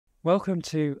Welcome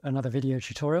to another video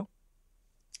tutorial.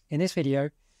 In this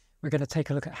video, we're going to take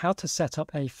a look at how to set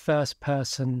up a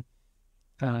first-person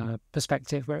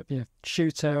perspective, whether it be a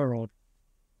shooter or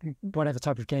whatever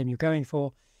type of game you're going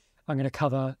for. I'm going to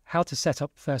cover how to set up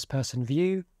first-person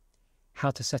view, how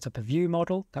to set up a view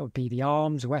model, that would be the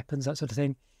arms, weapons, that sort of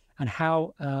thing, and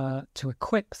how to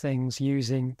equip things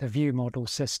using the view model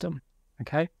system.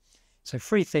 Okay, so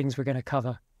 3 things we're going to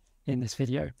cover in this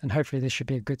video, and hopefully this should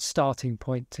be a good starting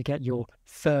point to get your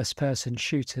first-person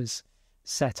shooters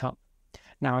set up.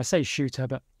 Now, I say shooter,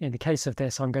 but in the case of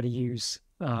this, I'm going to use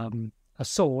a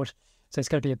sword, so it's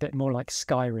going to be a bit more like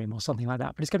Skyrim or something like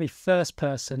that, but it's going to be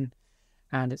first-person,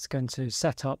 and it's going to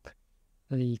set up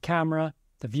the camera,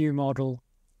 the view model,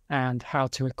 and how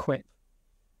to equip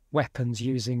weapons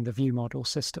using the view model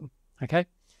system. Okay,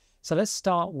 so let's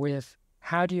start with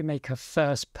how do you make a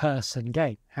first-person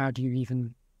game? How do you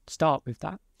even start with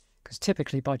that? Because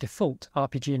typically by default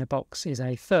RPG in a Box is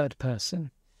a third-person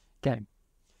game.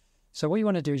 So what you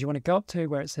want to do is you want to go up to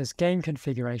where it says game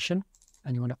configuration,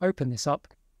 and you want to open this up,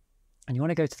 and you want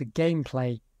to go to the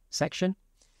gameplay section,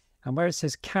 and where it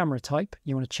says camera type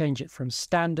you want to change it from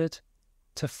standard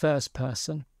to first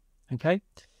person. Okay,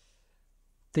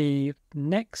 the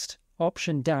next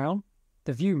option down,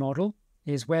 the view model,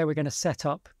 is where we're going to set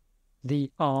up the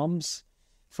arms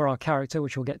for our character,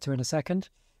 which we'll get to in a second.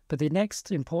 But the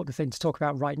next important thing to talk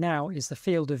about right now is the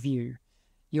field of view.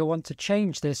 You'll want to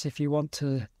change this if you want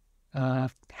to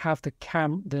have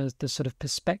the sort of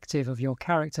perspective of your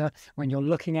character when you're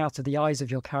looking out of the eyes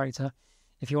of your character.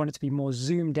 If you want it to be more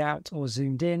zoomed out or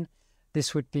zoomed in,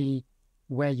 this would be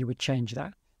where you would change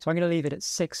that. So I'm going to leave it at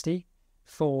 60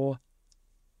 for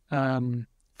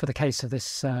the case of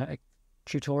this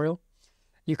tutorial.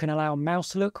 You can allow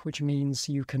mouse look, which means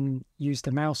you can use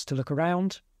the mouse to look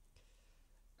around.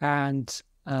 And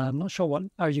I'm not sure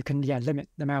what, you can, limit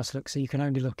the mouse look, so you can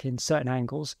only look in certain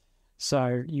angles.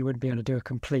 So you wouldn't be able to do a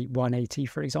complete 180,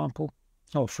 for example,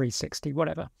 or 360,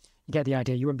 whatever. You get the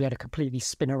idea. You wouldn't be able to completely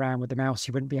spin around with the mouse.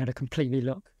 You wouldn't be able to completely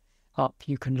look up.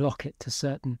 You can lock it to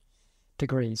certain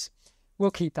degrees. We'll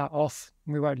keep that off.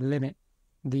 We won't limit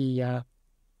the,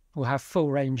 we'll have full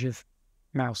range of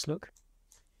mouse look.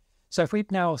 So if we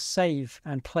now save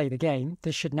and play the game,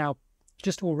 this should now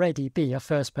just already be a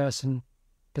first-person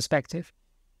perspective.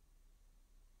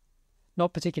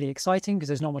 Not particularly exciting because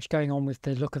there's not much going on with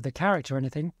the look of the character or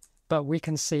anything, but we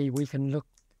can see we can look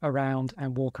around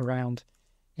and walk around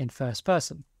in first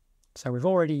person. So we've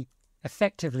already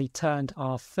effectively turned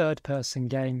our third-person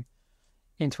game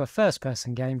into a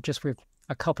first-person game just with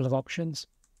a couple of options.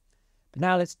 But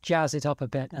now let's jazz it up a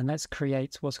bit and let's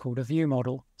create what's called a view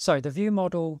model. So the view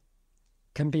model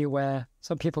can be where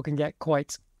some people can get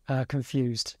quite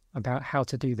confused about how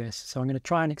to do this. So I'm going to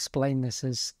try and explain this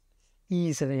as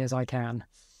easily as I can.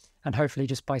 And hopefully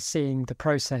just by seeing the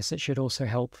process, it should also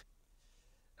help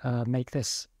make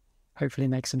this hopefully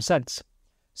make some sense.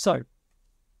 So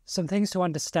some things to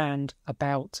understand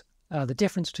about the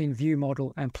difference between view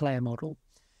model and player model.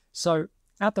 So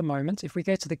at the moment, if we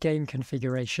go to the game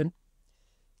configuration,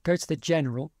 go to the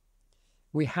general,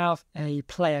 we have a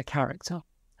player character.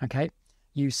 Okay,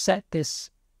 you set this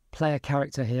player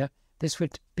character here. This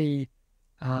would be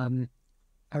a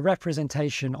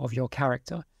representation of your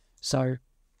character. So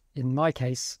in my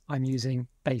case, I'm using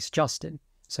base Justin.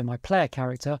 So my player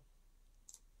character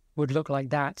would look like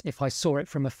that if I saw it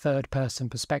from a third-person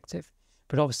perspective.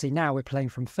 But obviously now we're playing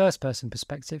from first-person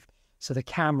perspective, so the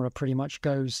camera pretty much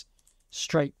goes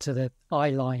straight to the eye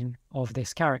line of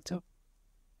this character.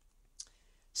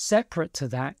 Separate to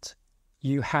that,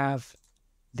 you have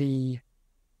the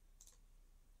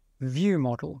view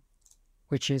model,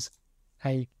 which is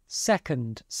a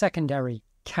secondary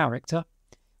character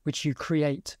which you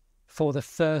create for the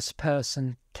first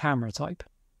person camera type.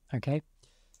 Okay,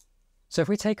 so if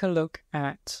we take a look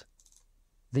at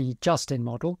the Justin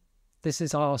model, this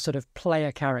is our sort of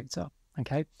player character.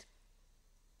 Okay,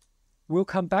 we'll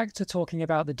come back to talking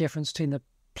about the difference between the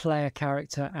player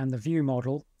character and the view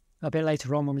model a bit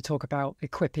later on when we talk about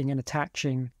equipping and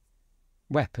attaching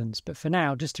weapons. But for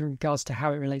now, just in regards to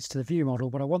how it relates to the view model,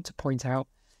 what I want to point out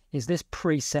is this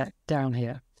preset down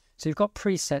here. So you've got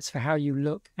presets for how you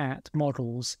look at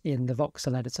models in the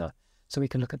voxel editor. So we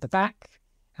can look at the back,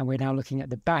 and we're now looking at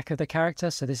the back of the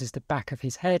character. So this is the back of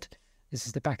his head. This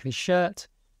is the back of his shirt.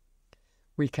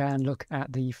 We can look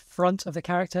at the front of the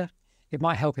character. It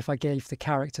might help if I gave the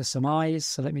character some eyes.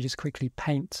 So let me just quickly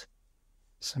paint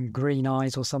some green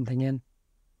eyes or something in.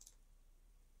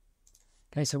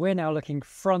 Okay, so we're now looking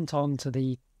front on to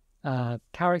the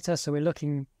character. So we're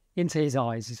looking into his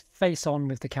eyes, his face on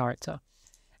with the character.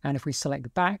 And if we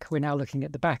select back, we're now looking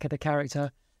at the back of the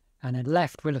character And then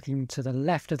left, we're looking to the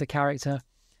left of the character,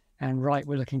 and right,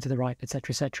 we're looking to the right,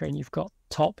 etc., etc. And you've got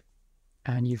top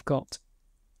and you've got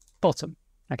bottom.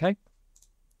 Okay,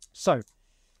 so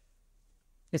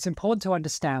it's important to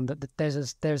understand that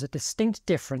there's a distinct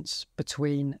difference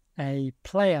between a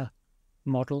player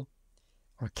model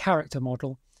or a character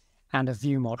model and a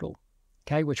view model,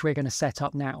 okay, which we're going to set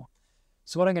up now.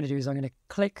 So what I'm going to do is I'm going to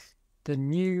click the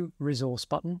new resource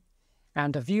button,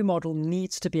 and a view model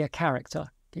needs to be a character.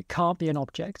 It can't be an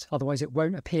object, otherwise it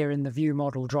won't appear in the view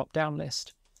model drop-down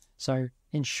list. So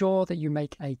ensure that you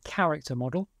make a character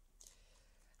model,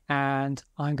 and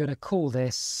I'm going to call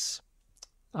this,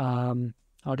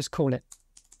 I'll just call it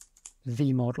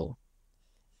vModel.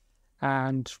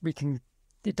 And we can,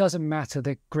 it doesn't matter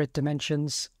the grid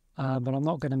dimensions, but I'm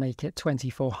not going to make it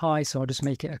 24 high, so I'll just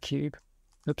make it a cube.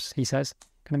 Oops, he says,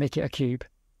 going to make it a cube.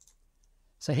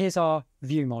 So here's our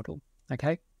view model,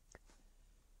 okay?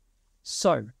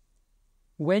 So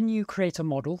when you create a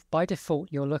model, by default,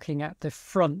 you're looking at the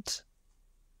front,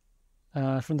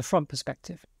 from the front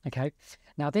perspective, okay?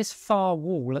 Now this far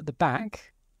wall at the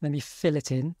back, let me fill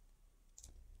it in.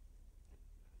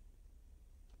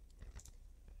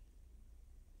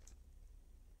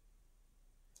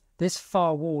 This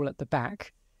far wall at the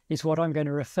back is what I'm going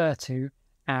to refer to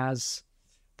as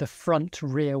the front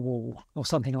rear wall or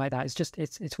something like that. It's just,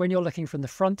 it's when you're looking from the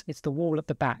front, it's the wall at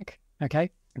the back, okay?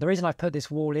 The reason I've put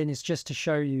this wall in is just to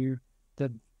show you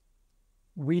that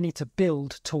we need to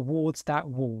build towards that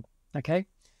wall, okay?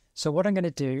 So what I'm going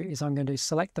to do is I'm going to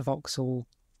select the voxel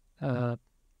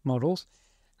models,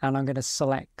 and I'm going to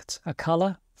select a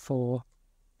color for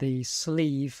the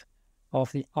sleeve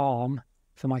of the arm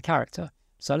for my character.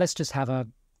 So let's just have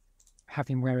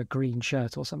him wear a green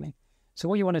shirt or something. So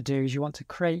what you want to do is you want to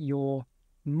create your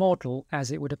model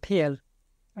as it would appear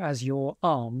as your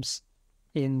arms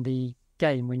in the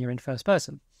game when you're in first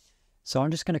person. So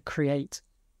I'm just going to create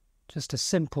just a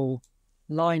simple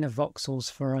line of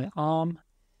voxels for an arm,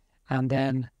 and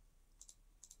then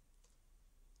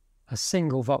a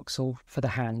single voxel for the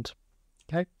hand,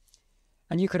 okay?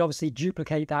 And you could obviously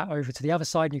duplicate that over to the other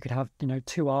side, and you could have, you know,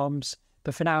 two arms,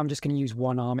 but for now I'm just going to use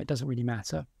one arm. It doesn't really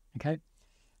matter, okay?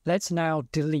 Let's now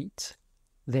delete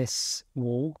this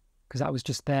wall, because that was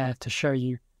just there to show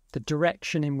you the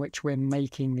direction in which we're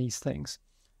making these things,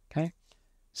 okay?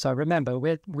 So remember,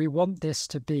 we want this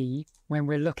to be, when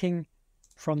we're looking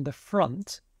from the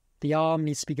front, the arm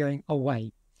needs to be going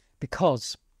away,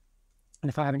 because, and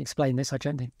if I haven't explained this, I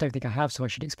don't think I have, so I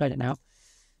should explain it now.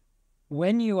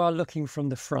 When you are looking from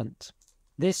the front,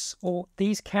 these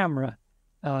camera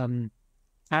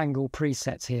angle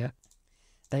presets here,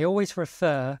 they always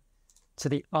refer to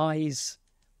the eyes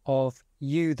of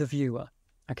you, the viewer,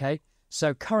 okay?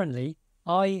 So currently,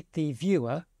 I, the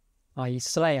viewer, i.e.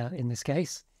 Slayer in this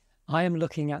case, I am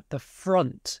looking at the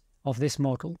front of this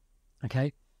model,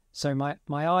 okay? So my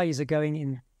eyes are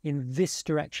going in this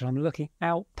direction. I'm looking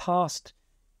out past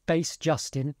base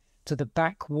Justin to the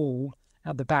back wall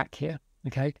at the back here,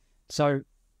 okay? So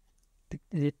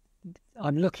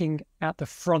I'm looking at the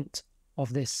front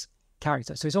of this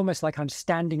character. So it's almost like I'm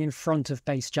standing in front of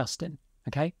base Justin,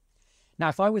 okay? Now,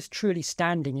 if I was truly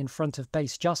standing in front of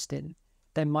base Justin,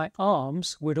 then my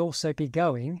arms would also be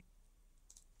going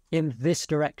in this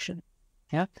direction,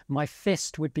 yeah? My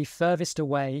fist would be furthest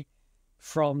away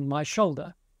from my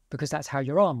shoulder, because that's how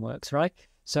your arm works, right?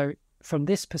 So from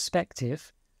this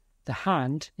perspective, the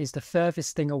hand is the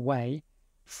furthest thing away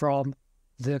from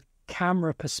the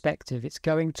camera perspective. It's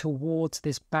going towards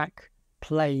this back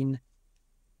plane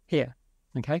here,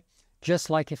 okay? Just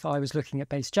like if I was looking at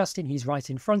base Justin, he's right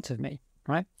in front of me,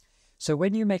 right? So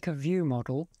when you make a view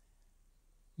model,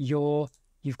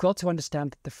 you've got to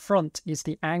understand that the front is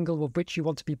the angle of which you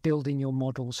want to be building your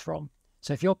models from.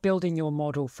 So if you're building your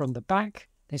model from the back,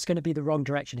 it's going to be the wrong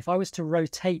direction. If I was to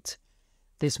rotate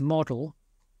this model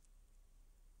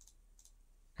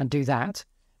and do that,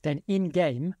 then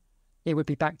in-game, it would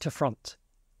be back to front.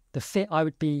 The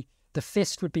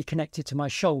fist would be connected to my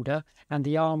shoulder, and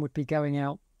the arm would be going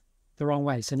out the wrong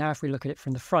way. So now if we look at it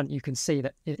from the front, you can see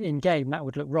that in-game that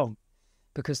would look wrong,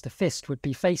 because the fist would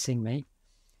be facing me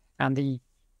and the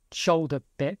shoulder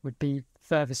bit would be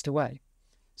furthest away.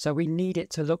 So we need it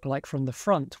to look like from the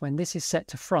front. When this is set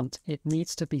to front, it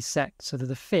needs to be set so that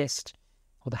the fist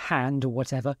or the hand or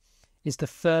whatever is the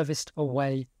furthest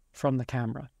away from the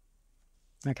camera.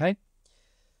 Okay?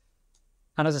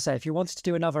 And as I say, if you wanted to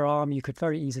do another arm, you could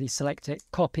very easily select it,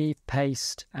 copy,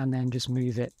 paste, and then just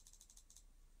move it.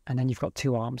 And then you've got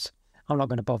two arms. I'm not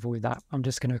going to bother with that. I'm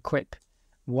just going to equip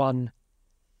one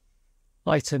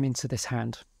item into this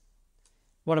hand.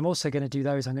 What I'm also going to do,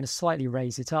 though, is I'm going to slightly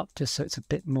raise it up just so it's a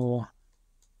bit more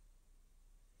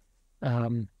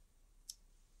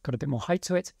got a bit more height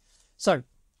to it. So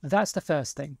that's the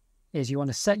first thing, is you want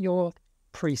to set your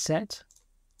preset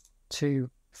to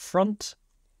front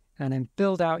and then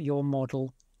build out your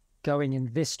model going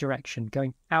in this direction,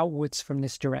 going outwards from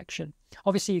this direction.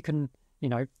 Obviously you can,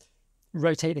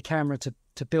 rotate the camera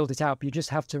to build it out, but you just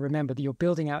have to remember that you're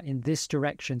building out in this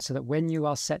direction so that when you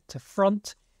are set to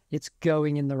front, it's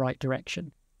going in the right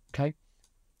direction. Okay.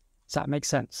 Does that make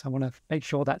sense? I want to make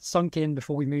sure that's sunk in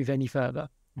before we move any further.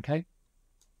 Okay.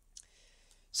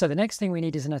 So the next thing we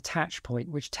need is an attach point,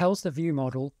 which tells the view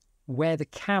model where the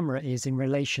camera is in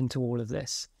relation to all of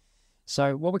this.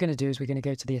 So what we're going to do is we're going to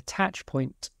go to the attach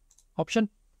point option,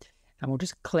 and we'll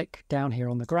just click down here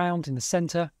on the ground in the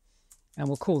center, and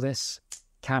we'll call this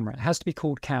camera. It has to be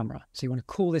called camera. So you want to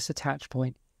call this attach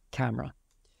point camera.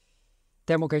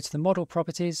 Then we'll go to the model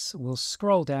properties. We'll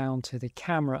scroll down to the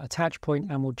camera attach point,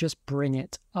 and we'll just bring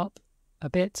it up a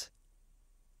bit.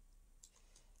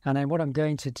 And then what I'm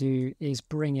going to do is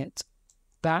bring it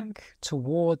back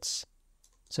towards,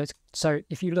 so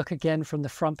if you look again from the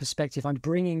front perspective, I'm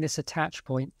bringing this attach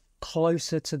point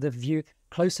closer to the view,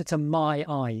 closer to my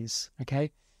eyes.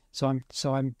 Okay, so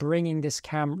I'm bringing this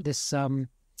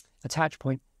attach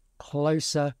point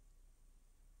closer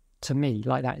to me,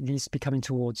 like that. It needs to be coming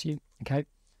towards you. Okay,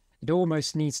 it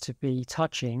almost needs to be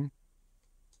touching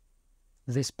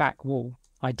this back wall.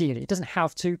 Ideally, it doesn't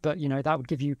have to, but that would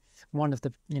give you one of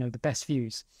the the best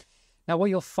views. Now, what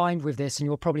you'll find with this, and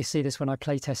you'll probably see this when I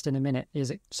play test in a minute, is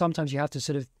that sometimes you have to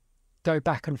sort of go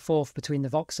back and forth between the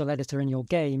voxel editor and your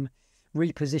game,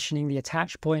 repositioning the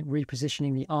attach point,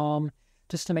 repositioning the arm,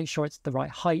 just to make sure it's the right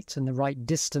height and the right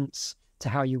distance to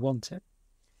how you want it.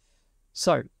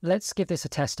 So let's give this a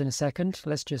test in a second.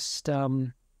 Let's just,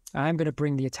 I'm going to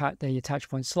bring the attach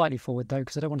point slightly forward though,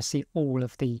 because I don't want to see all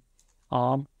of the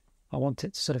arm. I want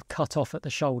it to sort of cut off at the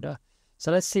shoulder.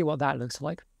 So let's see what that looks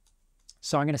like.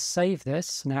 So I'm going to save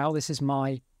this. Now this is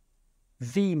my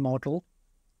V model.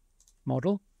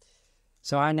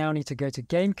 So I now need to go to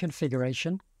game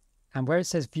configuration, and where it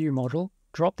says view model,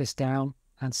 drop this down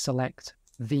and select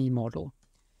V model.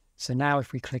 So now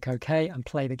if we click OK and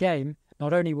play the game,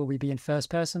 not only will we be in first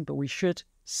person, but we should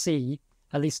see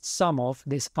at least some of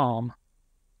this arm.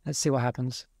 Let's see what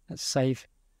happens. Let's save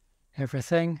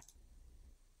everything.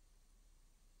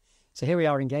 So here we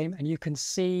are in game, and you can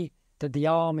see that the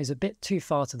arm is a bit too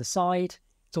far to the side.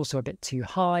 It's also a bit too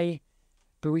high,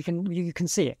 but you can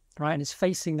see it, right? And it's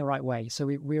facing the right way. So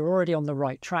we're already on the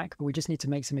right track, but we just need to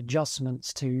make some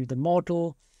adjustments to the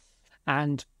model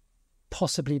and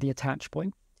possibly the attach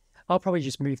point. I'll probably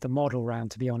just move the model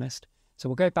around, to be honest. So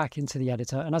we'll go back into the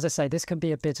editor. And as I say, this can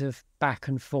be a bit of back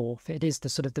and forth. It is the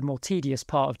sort of the more tedious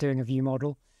part of doing a view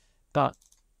model. But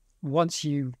once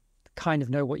you kind of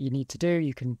know what you need to do,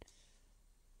 you can,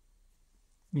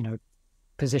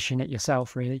 position it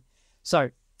yourself, really.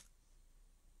 So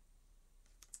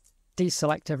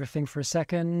deselect everything for a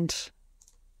second.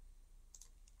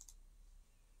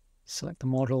 Select the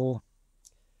model.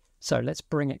 So let's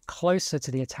bring it closer to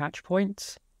the attach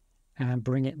point and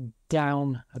bring it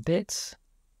down a bit.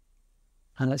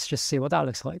 And let's just see what that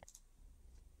looks like.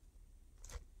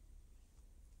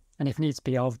 And if needs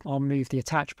be, I'll move the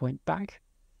attach point back.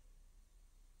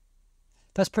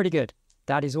 That's pretty good.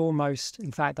 That is almost,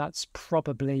 in fact, that's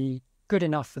probably good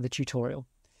enough for the tutorial.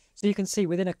 So you can see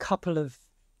within a couple of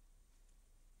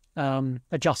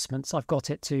adjustments, I've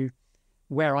got it to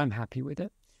where I'm happy with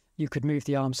it. You could move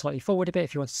the arm slightly forward a bit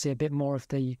if you want to see a bit more of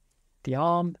the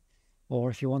arm, or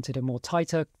if you wanted a more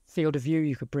tighter field of view,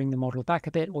 you could bring the model back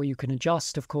a bit, or you can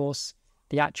adjust, of course,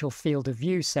 the actual field of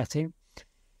view setting.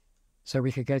 So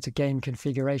we could go to game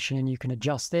configuration and you can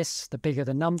adjust this. The bigger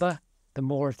the number, the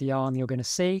more of the arm you're going to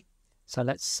see. So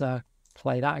let's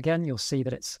play that again. You'll see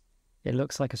that it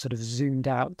looks like a sort of zoomed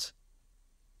out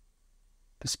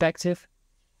perspective.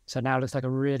 So now it looks like a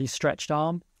really stretched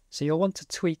arm. So you'll want to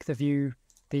tweak the view,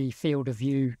 the field of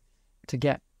view, to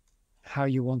get how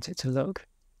you want it to look.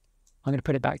 I'm going to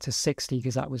put it back to 60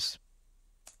 because that was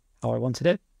how I wanted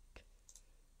it.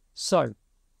 So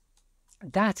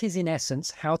that is in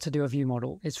essence how to do a view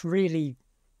model. It's really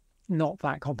not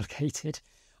that complicated.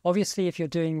 Obviously, if you're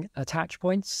doing attach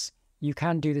points, you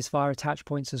can do this via attach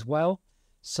points as well.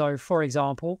 So for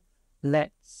example,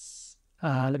 let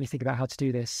me think about how to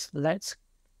do this. Let's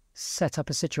set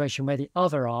up a situation where the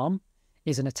other arm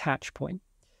is an attach point.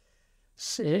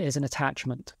 It is an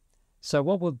attachment. So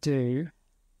what we'll do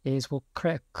is we'll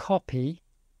create a copy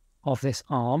of this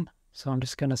arm. So I'm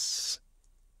just going to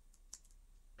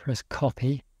press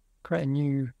copy, create a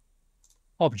new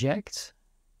object.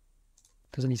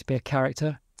 Doesn't need to be a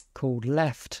character, called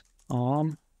left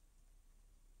arm.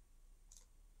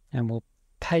 and we'll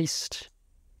paste,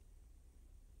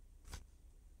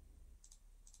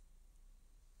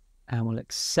 and we'll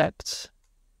accept.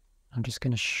 I'm just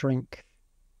going to shrink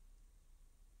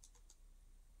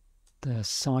the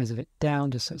size of it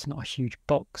down just so it's not a huge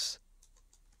box.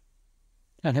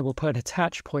 And then we'll put an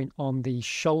attach point on the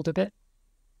shoulder bit,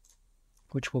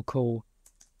 which we'll call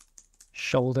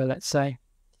shoulder, let's say.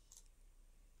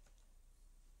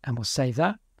 And we'll save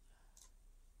that.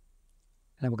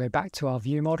 And then we'll go back to our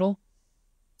view model,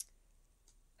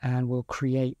 and we'll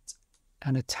create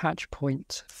an attach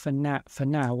point for now. For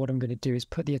now, what I'm going to do is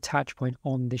put the attach point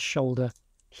on this shoulder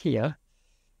here.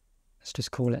 Let's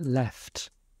just call it left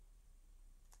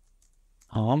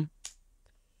arm.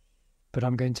 But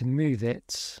I'm going to move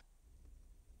it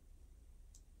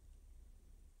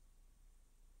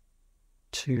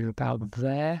to about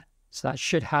there. So that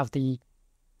should have the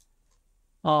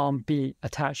arm be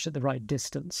attached at the right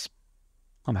distance,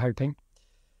 I'm hoping.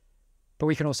 But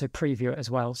we can also preview it as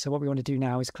well. So what we want to do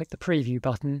now is click the preview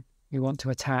button. We want to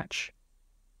attach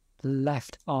the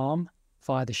left arm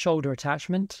via the shoulder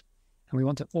attachment, and we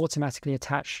want to automatically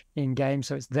attach in game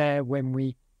so it's there when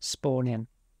we spawn in.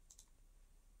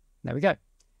 There we go.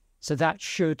 So that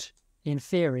should, in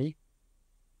theory,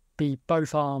 be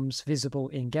both arms visible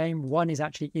in game. One is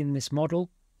actually in this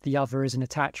model, the other is an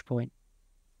attach point,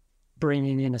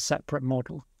 bringing in a separate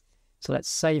model. So let's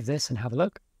save this and have a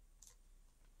look.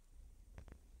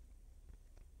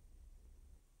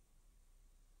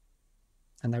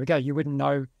 And there we go. You wouldn't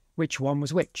know which one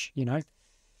was which, you know.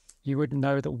 You wouldn't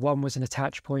know that one was an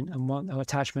attach point and one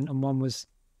attachment and one was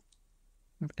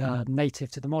native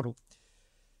to the model.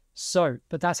 So,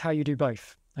 but that's how you do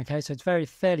both. Okay, so it's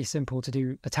fairly simple to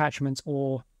do attachments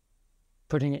or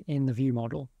putting it in the view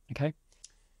model. Okay.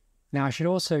 Now I should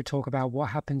also talk about what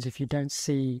happens if you don't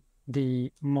see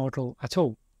the model at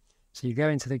all. So you go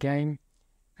into the game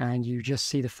and you just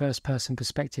see the first person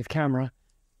perspective camera,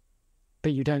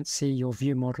 but you don't see your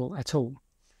view model at all.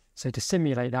 So to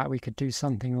simulate that, we could do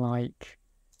something like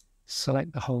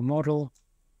select the whole model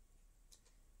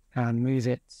and move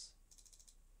it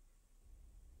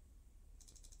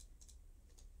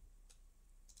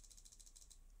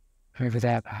over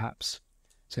there perhaps.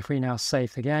 So if we now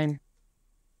save the game,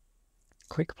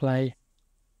 quick play,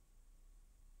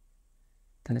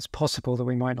 then it's possible that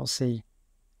we might not see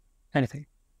anything.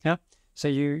 Yeah. So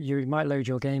you might load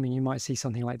your game and you might see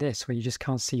something like this where you just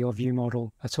can't see your view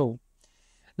model at all.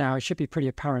 Now it should be pretty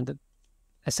apparent that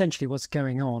essentially what's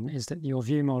going on is that your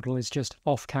view model is just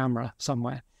off camera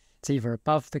somewhere. It's either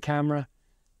above the camera,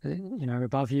 you know,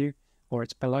 above you, or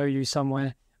it's below you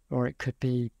somewhere, or it could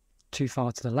be too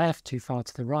far to the left, too far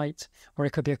to the right, or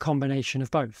it could be a combination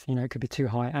of both. You know, it could be too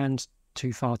high and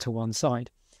too far to one side.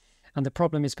 And the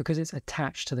problem is because it's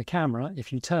attached to the camera,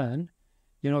 if you turn,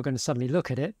 you're not going to suddenly look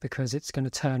at it because it's going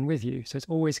to turn with you. So it's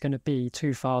always going to be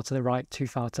too far to the right, too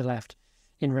far to the left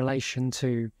in relation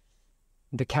to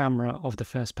the camera of the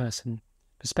first person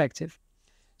perspective.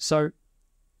 So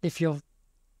if you're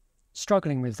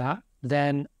struggling with that,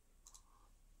 then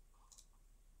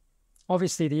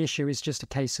obviously the issue is just a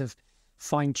case of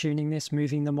fine-tuning this,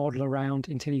 moving the model around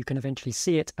until you can eventually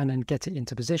see it and then get it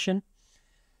into position.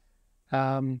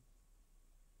 A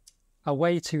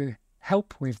way to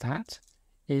help with that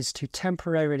is to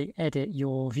temporarily edit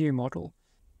your view model.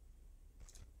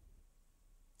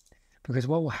 Because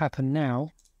what will happen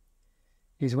now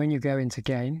is when you go into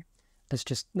game, let's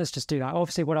just do that.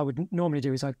 Obviously what I would normally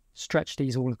do is I stretch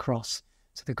these all across.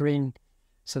 So the green,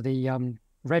 so the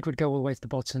red would go all the way to the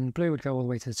bottom, blue would go all the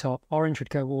way to the top, orange would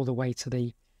go all the way to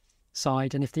the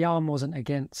side. And if the arm wasn't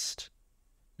against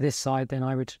this side, then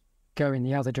I would go in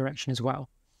the other direction as well.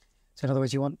 So in other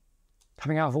words, you want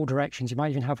coming out of all directions. You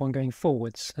might even have one going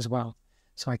forwards as well.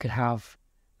 So I could have,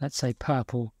 let's say,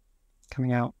 purple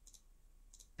coming out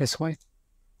this way.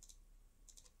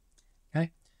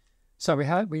 Okay. So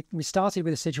we started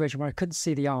with a situation where I couldn't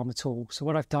see the arm at all. So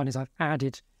what I've done is I've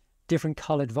added different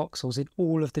colored voxels in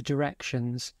all of the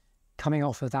directions coming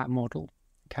off of that model.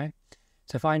 Okay.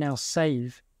 So if I now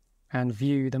save and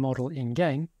view the model in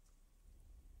game,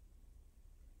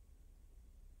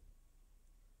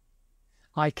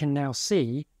 I can now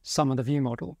see some of the view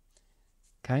model.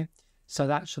 Okay. So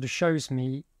that sort of shows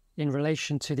me in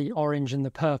relation to the orange and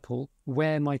the purple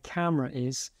where my camera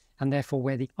is and therefore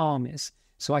where the arm is.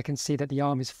 So I can see that the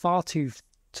arm is far too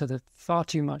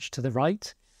much to the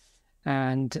right,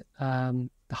 and the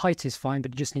height is fine,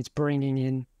 but it just needs bringing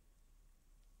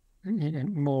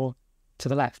in more to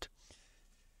the left.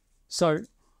 So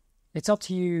it's up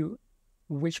to you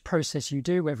which process you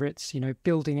do, whether it's, you know,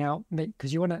 building out,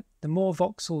 because you want to, the more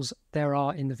voxels there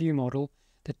are in the view model,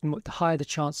 the higher the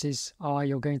chances are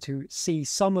you're going to see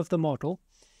some of the model.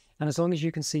 And as long as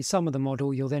you can see some of the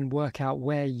model, you'll then work out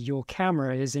where your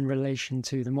camera is in relation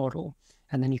to the model,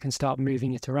 and then you can start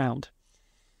moving it around.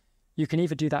 You can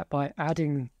either do that by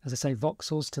adding, as I say,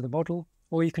 voxels to the model,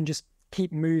 or you can just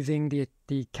keep moving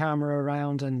the camera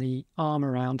around and the arm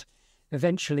around.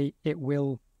 Eventually it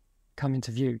will come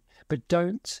into view, but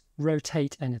don't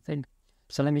rotate anything.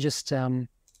 So let me just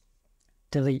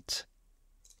delete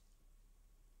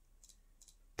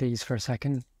these for a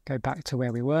second, go back to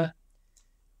where we were.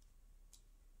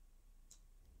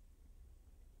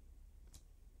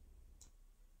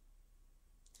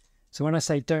 So when I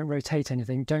say don't rotate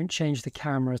anything, don't change the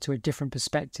camera to a different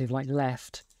perspective like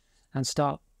left and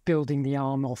start building the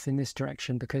arm off in this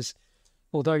direction, because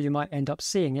although you might end up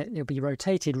seeing it, it'll be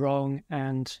rotated wrong,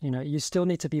 and you still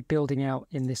need to be building out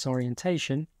in this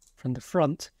orientation from the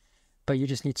front, but you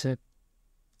just need to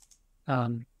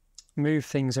move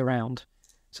things around.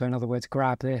 So in other words,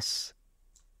 grab this,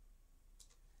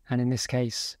 and in this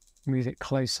case, move it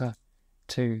closer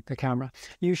to the camera.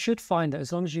 You should find that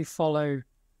as long as you follow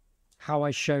how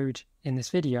I showed in this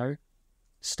video,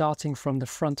 starting from the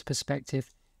front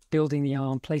perspective, building the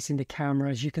arm, placing the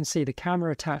camera, as you can see, the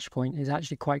camera attach point is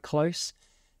actually quite close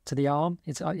to the arm.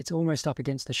 It's almost up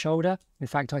against the shoulder. In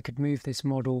fact, I could move this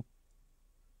model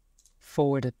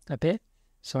forward a bit.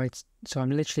 So I'm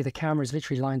literally, the camera is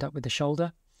literally lined up with the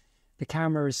shoulder. The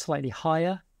camera is slightly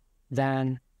higher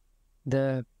than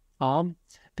the arm,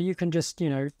 but you can just,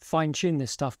 fine tune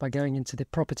this stuff by going into the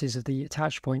properties of the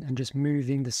attach point and just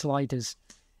moving the sliders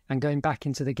and going back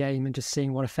into the game and just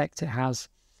seeing what effect it has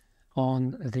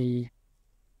on the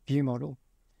view model.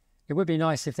 It would be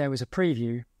nice if there was a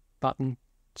preview button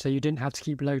so you didn't have to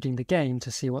keep loading the game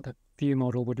to see what the view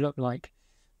model would look like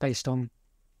based on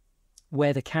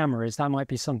where the camera is. That might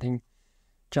be something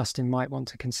Justin might want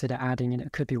to consider adding, and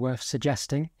it could be worth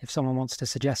suggesting if someone wants to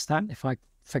suggest that. If I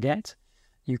forget,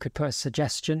 you could put a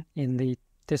suggestion in the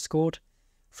Discord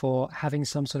for having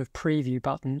some sort of preview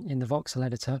button in the voxel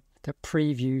editor that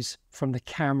previews from the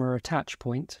camera attach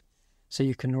point, so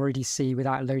you can already see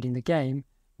without loading the game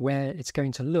where it's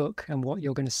going to look and what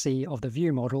you're going to see of the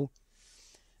view model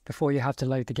before you have to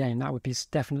load the game. That would be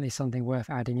definitely something worth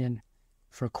adding in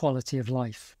for a quality of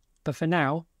life. But for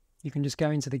now, you can just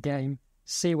go into the game,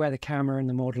 see where the camera and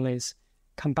the model is,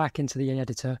 come back into the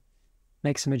editor,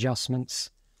 make some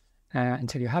adjustments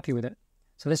until you're happy with it.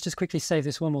 So let's just quickly save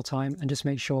this one more time and just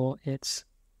make sure it's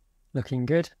looking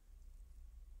good.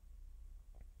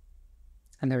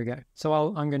 And there we go. So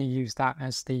I'm going to use that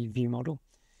as the view model.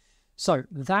 So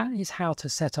that is how to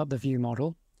set up the view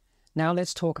model. Now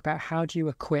let's talk about how do you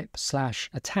equip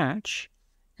 / attach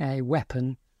a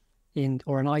weapon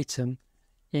or an item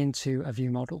into a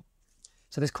view model.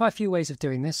 So there's quite a few ways of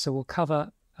doing this, so we'll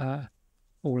cover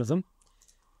all of them.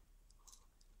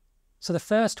 So the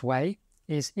first way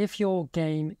is if your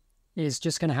game is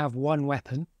just going to have one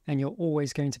weapon and you're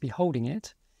always going to be holding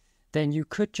it, then you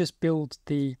could just build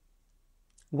the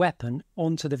weapon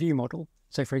onto the view model.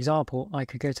 So for example, I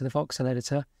could go to the voxel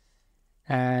editor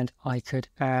and I could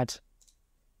add,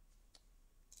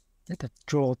 get the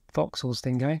draw voxels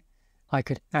thing going, I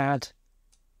could add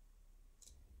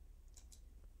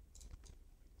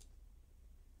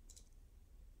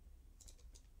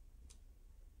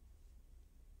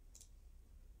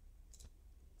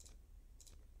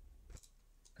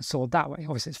a sword that way.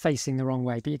 Obviously it's facing the wrong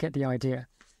way, but you get the idea.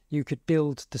 You could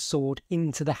build the sword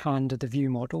into the hand of the view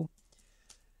model,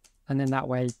 and then that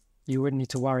way you wouldn't need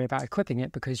to worry about equipping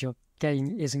it because your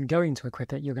game isn't going to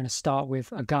equip it. You're going to start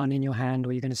with a gun in your hand,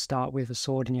 or you're going to start with a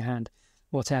sword in your hand,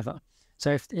 whatever.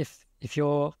 So if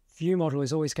your view model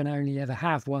is always going to only ever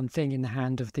have one thing in the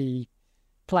hand of the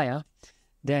player,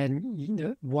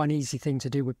 then one easy thing to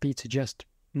do would be to just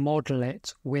model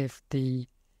it with the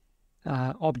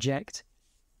object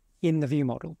in the view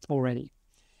model already.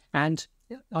 And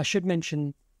I should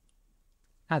mention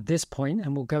at this point,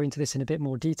 and we'll go into this in a bit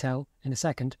more detail in a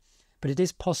second, but it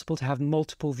is possible to have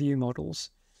multiple view models.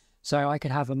 So I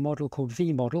could have a model called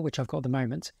V model, which I've got at the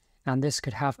moment, and this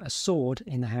could have a sword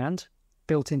in the hand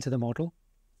built into the model.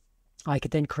 I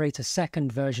could then create a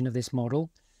second version of this model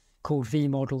called V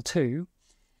model 2,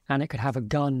 and it could have a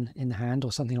gun in the hand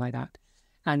or something like that.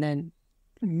 And then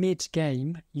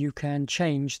mid-game, you can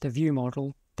change the view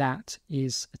model that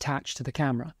is attached to the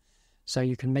camera. So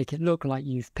you can make it look like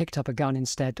you've picked up a gun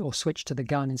instead, or switched to the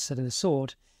gun instead of the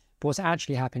sword. But what's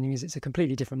actually happening is it's a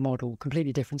completely different model,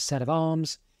 completely different set of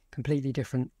arms, completely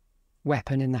different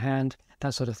weapon in the hand,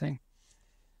 that sort of thing.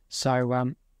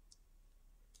 So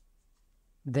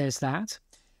there's that.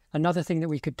 Another thing that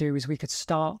we could do is we could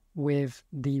start with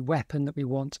the weapon that we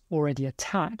want already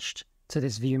attached to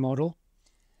this view model.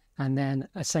 And then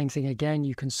same thing again,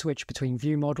 you can switch between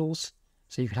view models.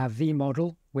 So you could have V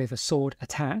model with a sword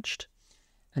attached,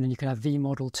 and then you can have V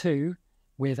model 2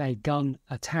 with a gun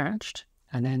attached.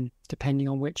 And then depending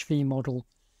on which V model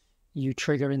you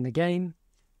trigger in the game,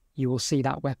 you will see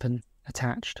that weapon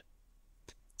attached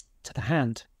to the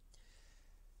hand.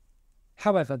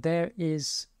 However, there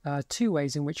is two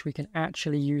ways in which we can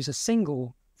actually use a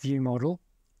single view model,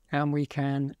 and we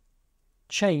can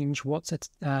change what's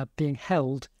being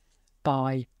held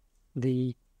by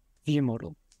the view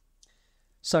model.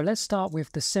 So let's start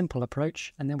with the simple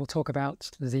approach, and then we'll talk about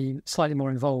the slightly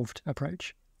more involved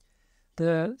approach.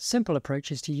 The simple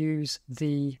approach is to use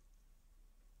the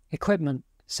equipment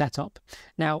setup.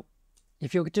 Now,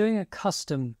 if you're doing a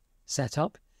custom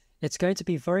setup, it's going to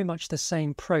be very much the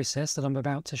same process that I'm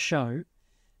about to show,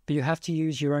 but you have to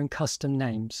use your own custom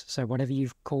names. So whatever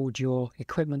you've called your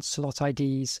equipment slot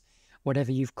IDs,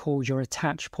 whatever you've called your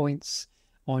attach points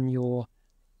on your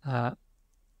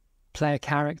player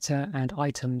character and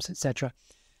items, etc.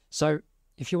 So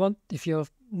if you're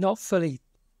not fully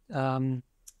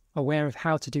aware of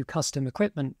how to do custom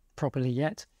equipment properly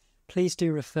yet, please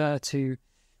do refer to,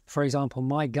 for example,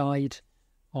 my guide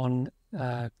on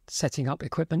setting up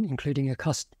equipment, including a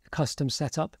custom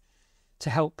setup, to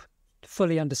help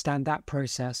fully understand that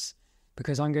process,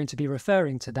 because I'm going to be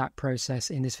referring to that process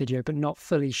in this video, but not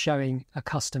fully showing a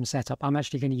custom setup. I'm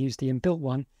actually going to use the inbuilt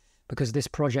one because this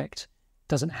project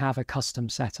doesn't have a custom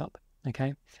setup,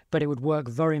 okay? But it would work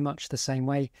very much the same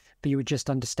way, but you would just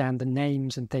understand the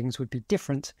names and things would be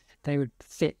different. They would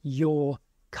fit your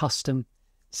custom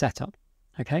setup,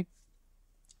 okay?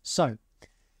 So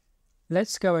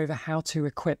let's go over how to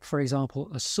equip, for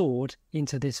example, a sword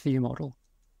into this view model.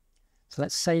 So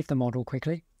let's save the model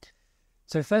quickly.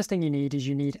 So the first thing you need is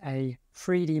you need a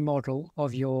 3D model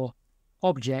of your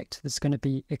object that's going to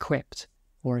be equipped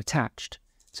or attached.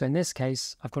 So in this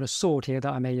case, I've got a sword here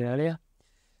that I made earlier.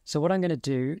 So what I'm going to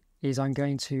do is I'm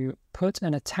going to put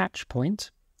an attach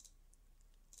point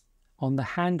on the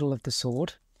handle of the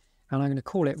sword, and I'm going to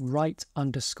call it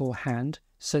right_hand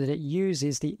so that it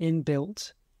uses the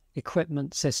inbuilt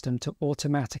equipment system to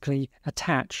automatically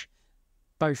attach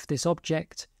both this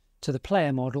object to the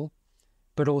player model,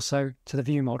 but also to the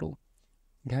view model,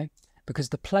 okay? Because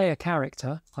the player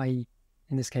character, i.e.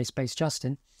 in this case Base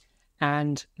Justin,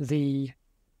 and the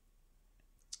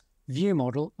view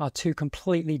model are two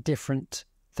completely different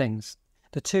things.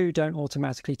 The two don't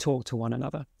automatically talk to one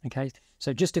another, okay?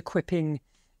 So just equipping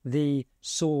the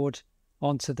sword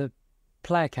onto the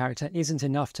player character isn't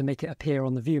enough to make it appear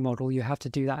on the view model. You have to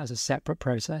do that as a separate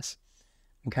process,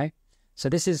 okay? So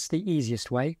this is the easiest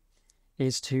way,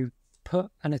 is to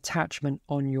put an attachment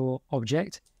on your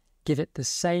object, give it the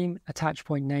same attach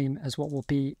point name as what will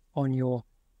be on your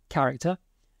character.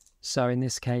 So in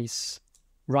this case,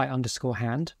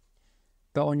 right_hand.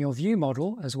 But on your view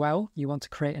model as well, you want to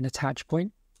create an attach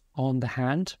point on the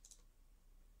hand.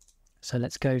 So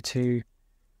let's go to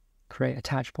create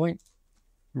attach point,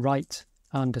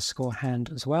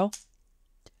 right_hand as well.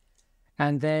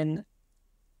 And then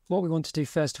what we want to do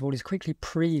first of all is quickly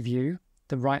preview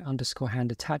the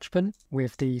right_hand attachment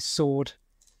with the sword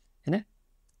in it.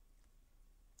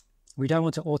 We don't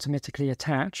want to automatically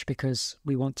attach because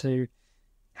we want to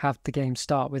have the game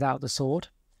start without the sword.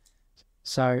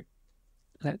 So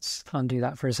let's undo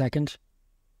that for a second.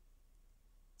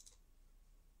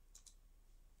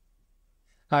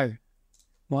 Oh,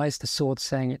 why is the sword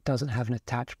saying it doesn't have an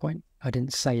attach point? I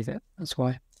didn't save it, that's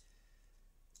why.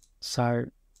 So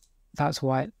that's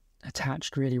why it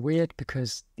attached really weird,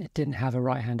 because it didn't have a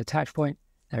right-hand attach point.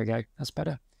 There we go, that's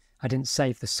better. I didn't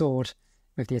save the sword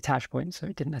with the attach point, so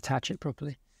it didn't attach it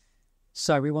properly.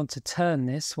 So we want to turn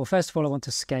this. Well, first of all, I want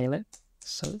to scale it.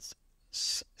 So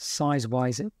it's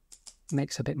size-wise, it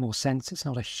makes a bit more sense. It's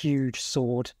not a huge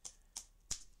sword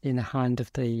in the hand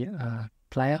of the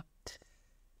player.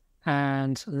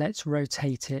 And let's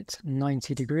rotate it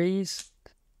 90 degrees.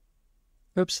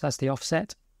 Oops, that's the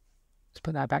offset. Let's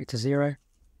put that back to 0.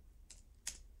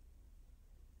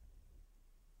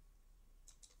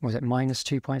 Was it minus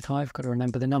 2.5? Got to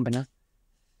remember the number now.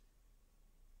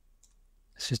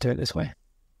 Let's just do it this way.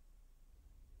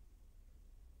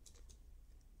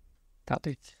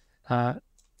 That'll do.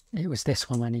 It was this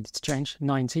one I needed to change,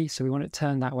 90, so we want it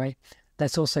turned that way.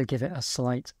 Let's also give it a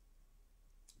slight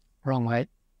wrong way.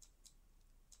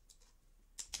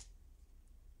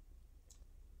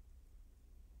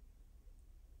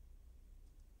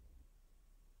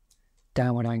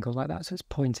 Downward angle like that, so it's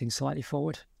pointing slightly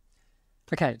forward.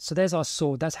 Okay, so there's our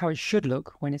sword. That's how it should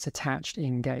look when it's attached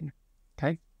in game.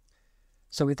 Okay,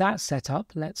 so with that set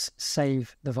up, let's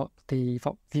save the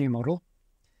view model.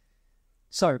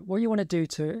 So what you want to do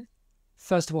to,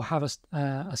 first of all, have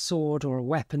a sword or a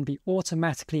weapon be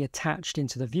automatically attached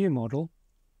into the view model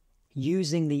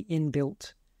using the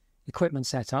inbuilt equipment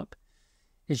setup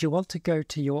is you want to go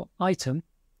to your item.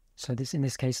 So this, in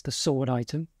this case, the sword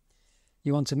item.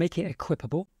 You want to make it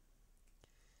equipable.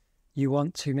 You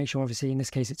want to make sure, obviously, in this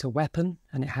case, it's a weapon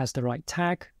and it has the right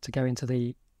tag to go into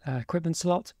the equipment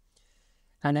slot.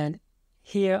 And then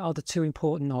here are the two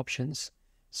important options.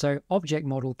 So object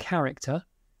model character,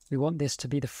 we want this to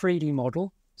be the 3D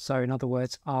model. So in other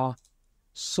words, our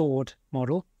sword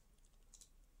model.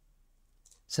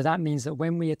 So that means that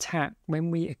when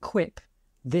we equip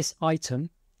this item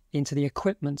into the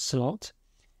equipment slot,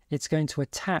 it's going to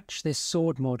attach this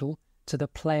sword model to the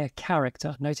player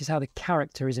character. Notice how the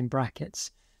character is in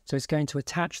brackets. So it's going to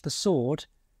attach the sword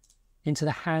into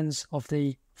the hands of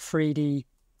the 3D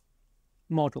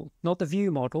model, not the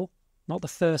view model, not the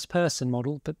first person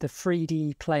model, but the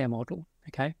 3D player model.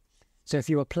 Okay. So if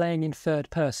you were playing in third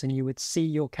person, you would see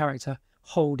your character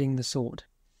holding the sword.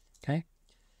 Okay.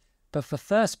 But for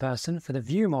first person, for the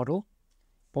view model,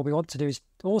 what we want to do is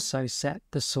also set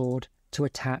the sword to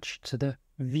attach to the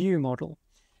view model.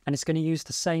 And it's going to use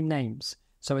the same names.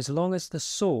 So as long as the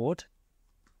sword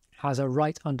has a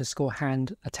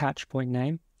right_hand attach point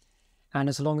name, and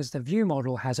as long as the view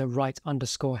model has a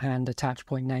right_hand attach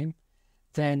point name,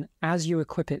 then as you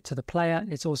equip it to the player,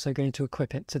 it's also going to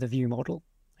equip it to the view model.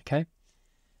 Okay,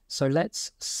 so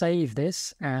let's save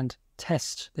this and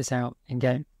test this out in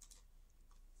game.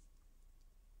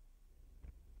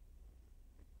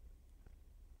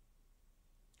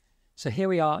 So here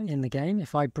we are in the game.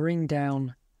 If I bring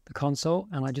down the console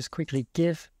and I just quickly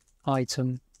give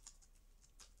item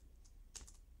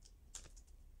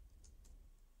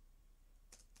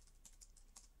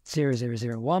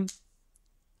 (0001),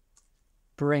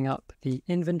 bring up the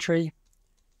inventory,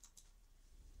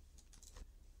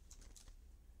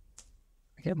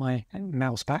 get my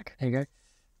mouse back, there you go,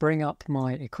 bring up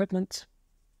my equipment,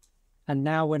 and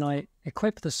now when I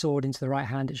equip the sword into the right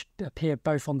hand, it should appear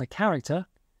both on the character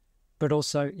but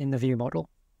also in the view model,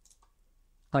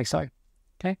 like so.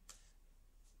 Okay,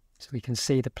 so we can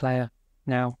see the player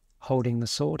now holding the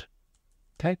sword.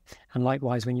 Okay, and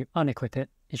likewise when you unequip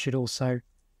it, it should also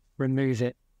remove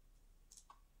it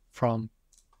from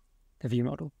the view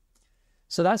model.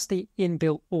 So that's the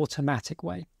inbuilt automatic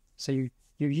way. So you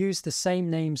use the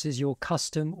same names as your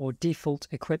custom or default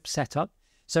equip setup.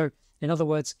 So in other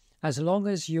words, as long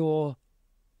as your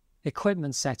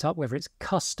equipment setup, whether it's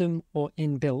custom or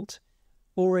inbuilt,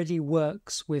 already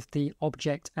works with the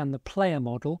object and the player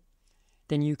model,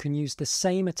 then you can use the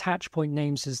same attach point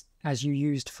names as you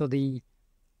used for the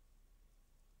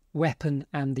weapon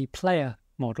and the player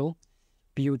model,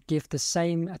 but you would give the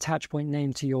same attach point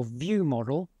name to your view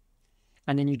model,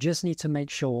 and then you just need to make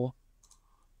sure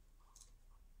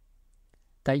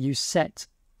that you set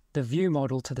the view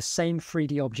model to the same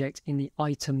 3D object in the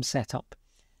item setup,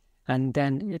 and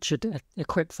then it should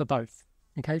equip for both.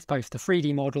 Okay, both the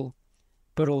 3D model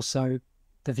but also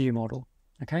the view model.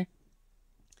 Okay,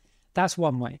 that's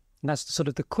one way, and that's sort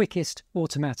of the quickest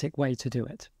automatic way to do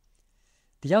it.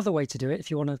 The other way to do it, if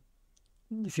you want to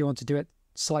do it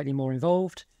slightly more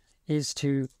involved, is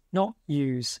to not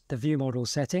use the view model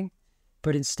setting,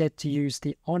 but instead to use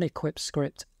the onEquip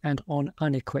script and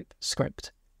onUnequip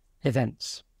script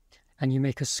events. And you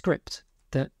make a script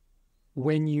that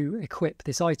when you equip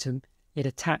this item, it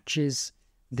attaches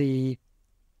the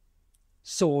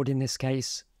sword, in this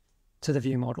case, to the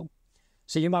view model.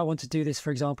 So you might want to do this, for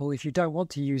example, if you don't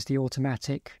want to use the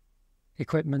automatic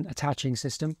equipment attaching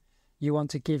system, you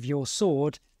want to give your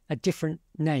sword a different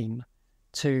name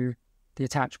to the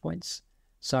attach points.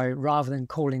 So rather than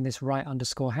calling this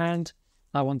right_hand,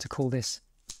 I want to call this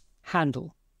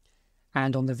handle.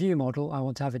 And on the view model, I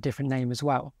want to have a different name as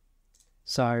well.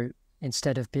 So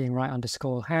instead of being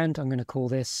right_hand, I'm going to call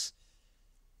this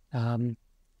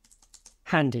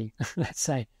handy, let's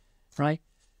say, right?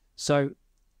 So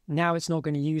now it's not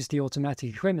going to use the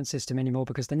automatic equipment system anymore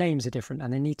because the names are different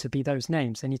and they need to be those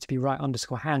names. They need to be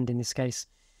right_hand in this case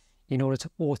in order to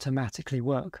automatically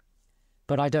work.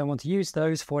 But I don't want to use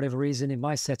those for whatever reason. In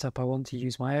my setup, I want to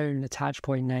use my own attach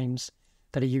point names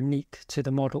that are unique to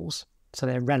the models, so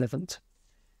they're relevant.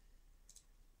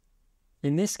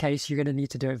 In this case, you're going to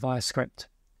need to do it via script.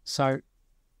 So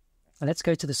let's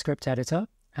go to the script editor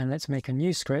and let's make a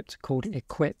new script called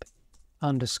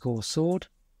equip_sword.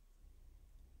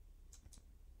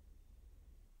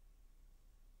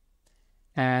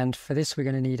 And for this, we're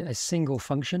going to need a single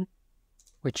function.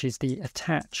 which is the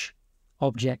attach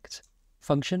object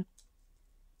function.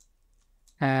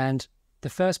 And the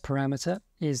first parameter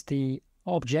is the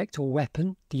object or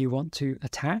weapon that you want to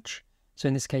attach. So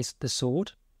in this case, the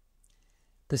sword.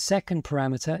 The second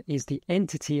parameter is the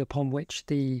entity upon which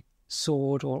the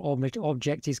sword or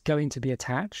object is going to be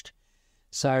attached.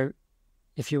 So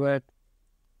if you were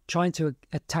trying to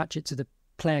attach it to the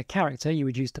player character, you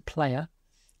would use the player,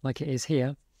 like it is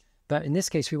here. But in this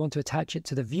case, we want to attach it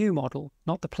to the view model,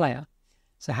 not the player.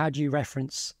 So how do you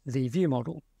reference the view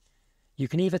model? You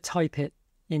can either type it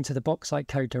into the Boxlight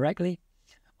code directly,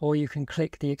 or you can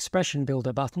click the expression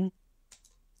builder button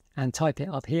and type it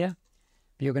up here.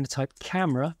 You're going to type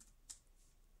camera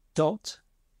dot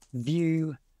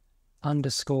view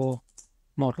underscore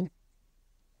model,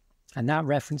 and that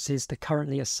references the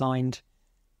currently assigned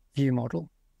view model.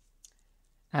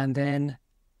 And then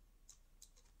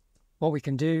what we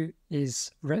can do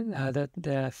is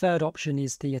the third option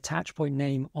is the attach point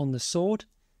name on the sword.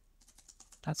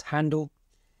 That's handle.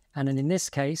 And then in this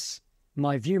case,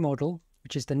 my view model,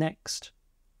 which is the next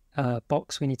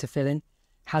box we need to fill in,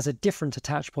 has a different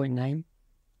attach point name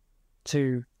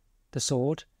to the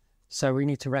sword. So we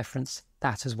need to reference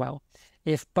that as well.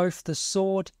 If both the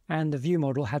sword and the view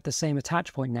model had the same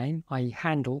attach point name, i.e.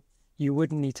 handle, you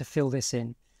wouldn't need to fill this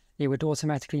in. It would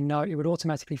automatically know, it would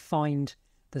automatically find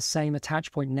the same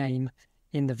attach point name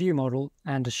in the view model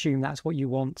and assume that's what you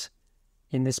want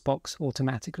in this box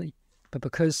automatically. But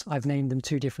because I've named them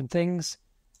two different things,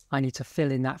 I need to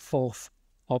fill in that fourth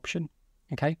option.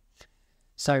 Okay,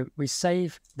 so we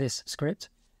save this script,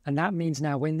 and that means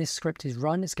now when this script is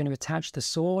run, it's going to attach the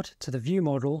sword to the view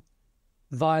model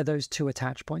via those two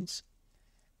attach points.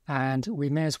 And we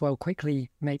may as well quickly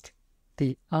make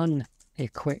the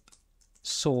unequip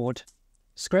sword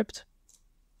script,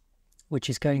 which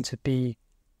is going to be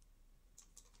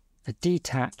a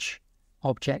detach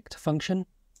object function.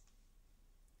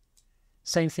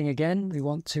 Same thing again, we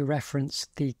want to reference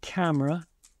the camera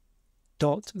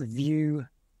dot view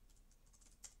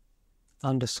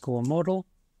underscore model,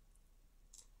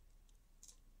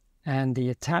 and the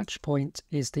attach point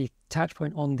is the attach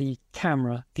point on the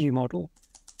camera view model,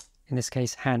 in this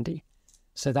case handy.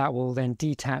 So that will then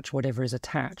detach whatever is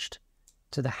attached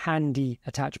to the handy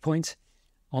attach point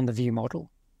on the view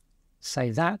model.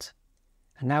 Save that,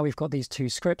 and now we've got these two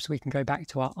scripts. We can go back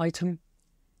to our item,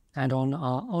 and on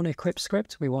our onEquip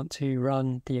script we want to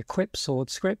run the equip sword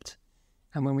script,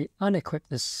 and when we unequip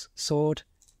this sword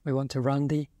we want to run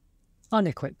the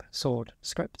unequip sword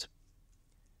script.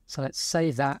 So let's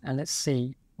save that and let's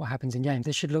see what happens in game.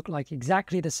 This should look like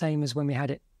exactly the same as when we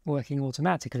had it working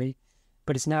automatically,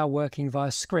 but it's now working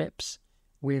via scripts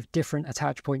with different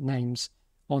attach point names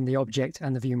on the object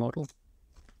and the view model.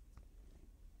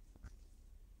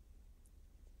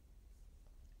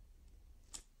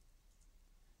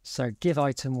 So give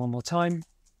item one more time.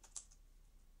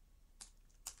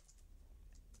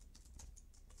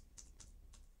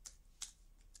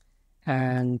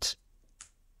 And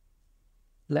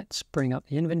let's bring up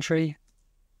the inventory.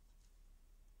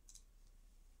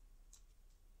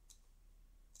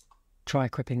 Try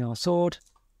equipping our sword.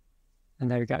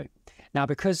 And there we go. Now,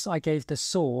 because I gave the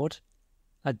sword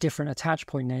a different attach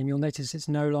point name, you'll notice it's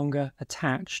no longer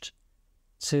attached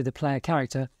to the player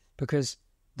character because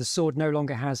the sword no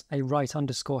longer has a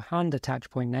right_hand attach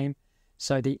point name,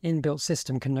 so the inbuilt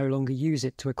system can no longer use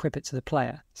it to equip it to the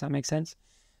player. Does that make sense?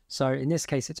 So in this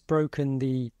case, it's broken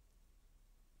the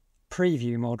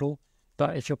preview model,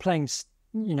 but if you're playing,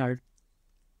 you know,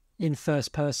 in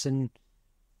first person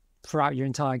throughout your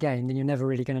entire game, then you're never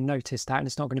really going to notice that, and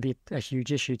it's not going to be a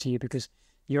huge issue to you because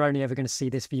you're only ever going to see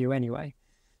this view anyway.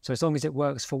 So as long as it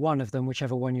works for one of them,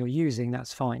 whichever one you're using,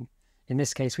 that's fine. In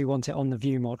this case, we want it on the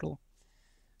view model.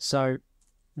 So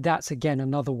that's, again,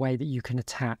 another way that you can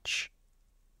attach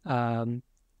a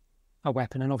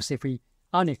weapon. And obviously, if we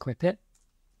unequip it,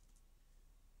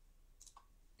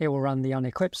 it will run the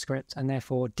unequip script and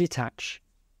therefore detach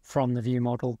from the view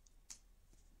model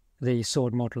the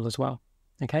sword model as well.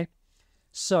 Okay,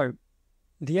 so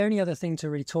the only other thing to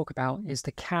really talk about is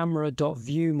the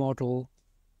camera.viewModel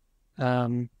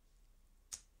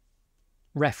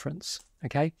reference.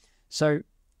 Okay, so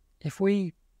if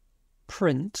we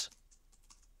print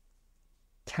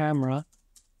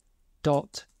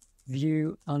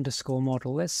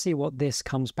camera.view_model, let's see what this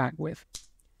comes back with.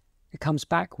 It comes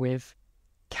back with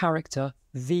character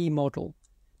vModel.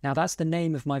 Now that's the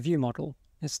name of my view model.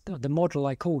 It's the model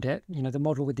I called it, you know, the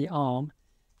model with the arm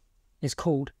is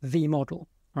called vModel,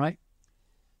 right?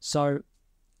 So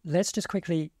let's just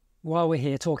quickly, while we're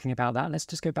here talking about that, let's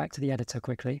just go back to the editor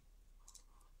quickly.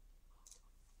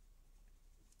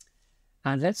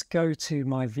 And let's go to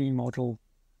my vModel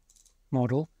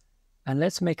model, and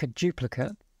let's make a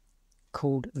duplicate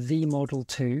called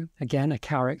vModel2, again a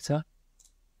character.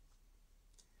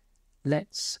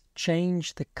 Let's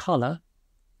change the color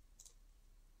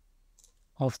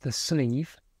of the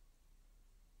sleeve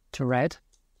to red,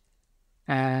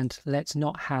 and let's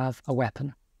not have a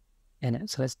weapon in it.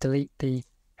 So let's delete the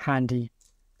handy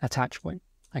attach point.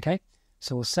 Okay,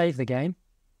 so we'll save the game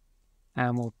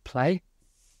and we'll play.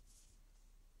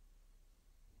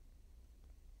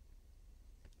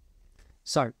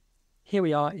 So here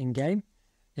we are in game.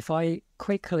 If I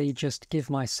quickly just give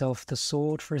myself the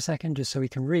sword for a second, just so we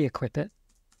can re-equip it.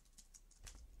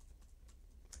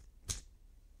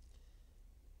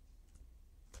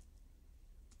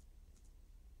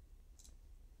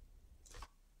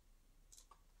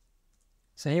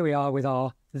 So here we are with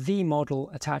our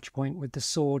vModel attach point with the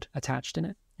sword attached in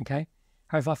it, okay?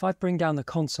 However, if I bring down the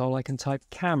console, I can type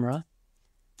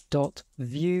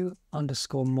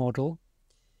camera.view_model,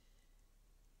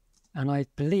 and I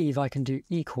believe I can do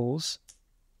equals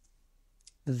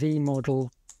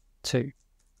vModel2.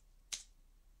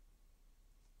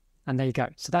 And there you go.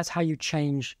 So that's how you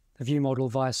change the view model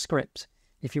via script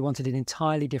if you wanted an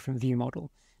entirely different view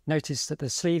model. Notice that the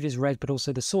sleeve is red, but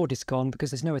also the sword is gone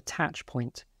because there's no attach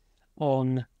point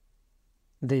on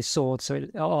the sword, so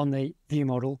on the view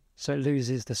model, so it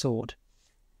loses the sword.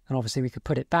 And obviously we could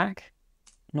put it back.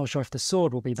 I'm not sure if the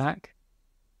sword will be back.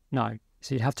 No,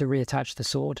 so you'd have to reattach the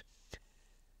sword.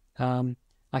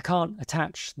 I can't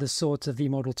attach the sword to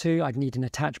vModel2. I'd need an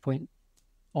attach point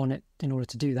on it in order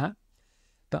to do that.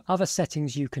 But other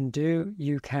settings you can do,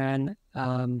 you can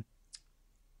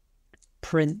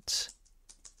print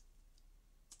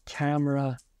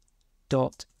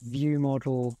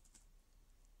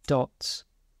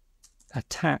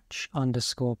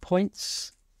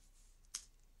camera.viewModel.attach_points.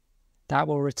 That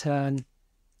will return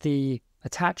the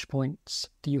attach points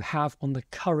that you have on the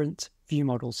current view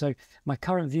model. So my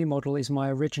current view model is my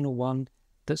original one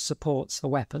that supports the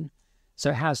weapon. So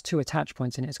it has two attach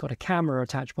points in it. It's got a camera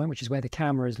attach point, which is where the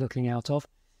camera is looking out of,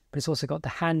 but it's also got the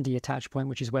handy attach point,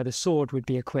 which is where the sword would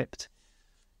be equipped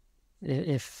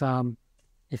if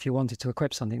you wanted to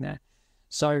equip something there.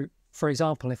 So, for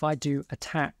example, if I do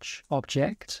attach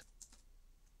object,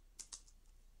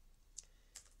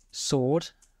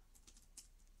 sword,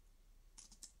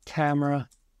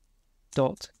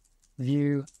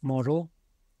 camera.viewModel,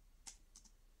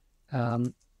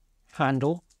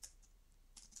 handle,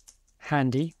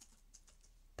 handy,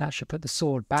 that should put the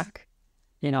sword back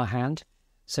in our hand.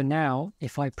 So now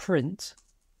if I print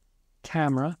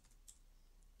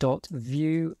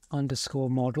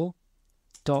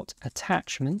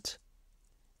camera.view_model.attachment,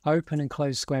 open and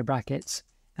close square brackets,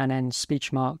 and then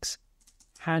speech marks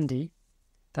handy,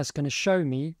 that's going to show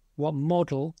me what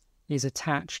model is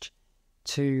attached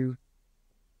to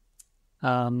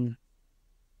the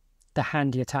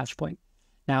handy attach point.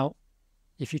 Now,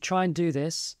 if you try and do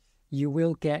this, you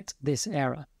will get this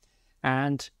error.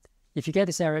 And if you get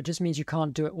this error, it just means you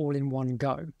can't do it all in one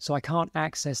go. So I can't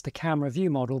access the camera view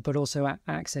model, but also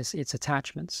access its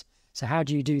attachments. So how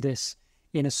do you do this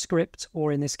in a script,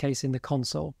 or in this case in the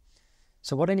console?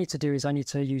 So what I need to do is I need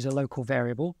to use a local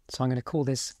variable. So I'm going to call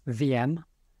this VM,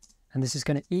 and this is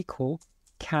going to equal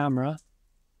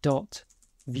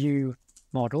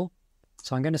camera.viewModel.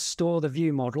 So I'm going to store the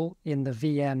view model in the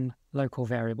VM local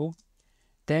variable.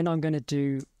 Then I'm going to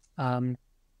do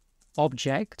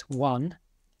object1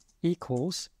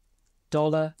 equals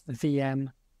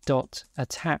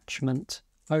 $VM.attachment,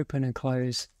 open and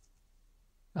close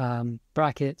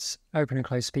brackets, open and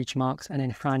close speech marks, and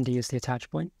then handy is the attach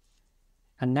point.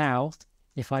 And now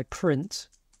if I print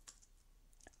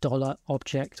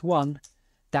 $object1,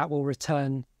 that will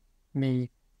return me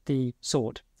the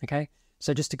sword. Okay,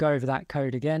 so just to go over that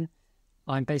code again,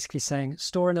 I'm basically saying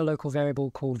store in a local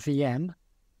variable called VM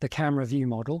the camera view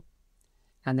model,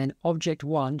 and then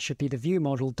object1 should be the view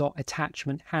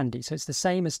model.attachment handy. So it's the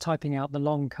same as typing out the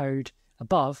long code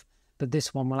above, but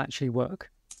this one will actually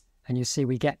work. And you see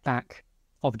we get back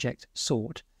object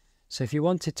sword. So if you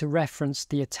wanted to reference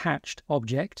the attached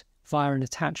object via an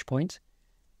attach point,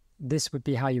 this would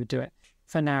be how you would do it.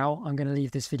 For now, I'm going to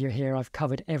leave this video here. I've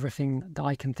covered everything that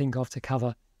I can think of to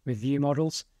cover with view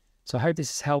models. So I hope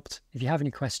this has helped. If you have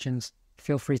any questions,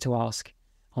 feel free to ask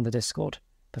on the Discord.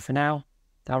 But for now,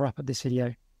 that'll wrap up this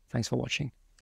video. Thanks for watching.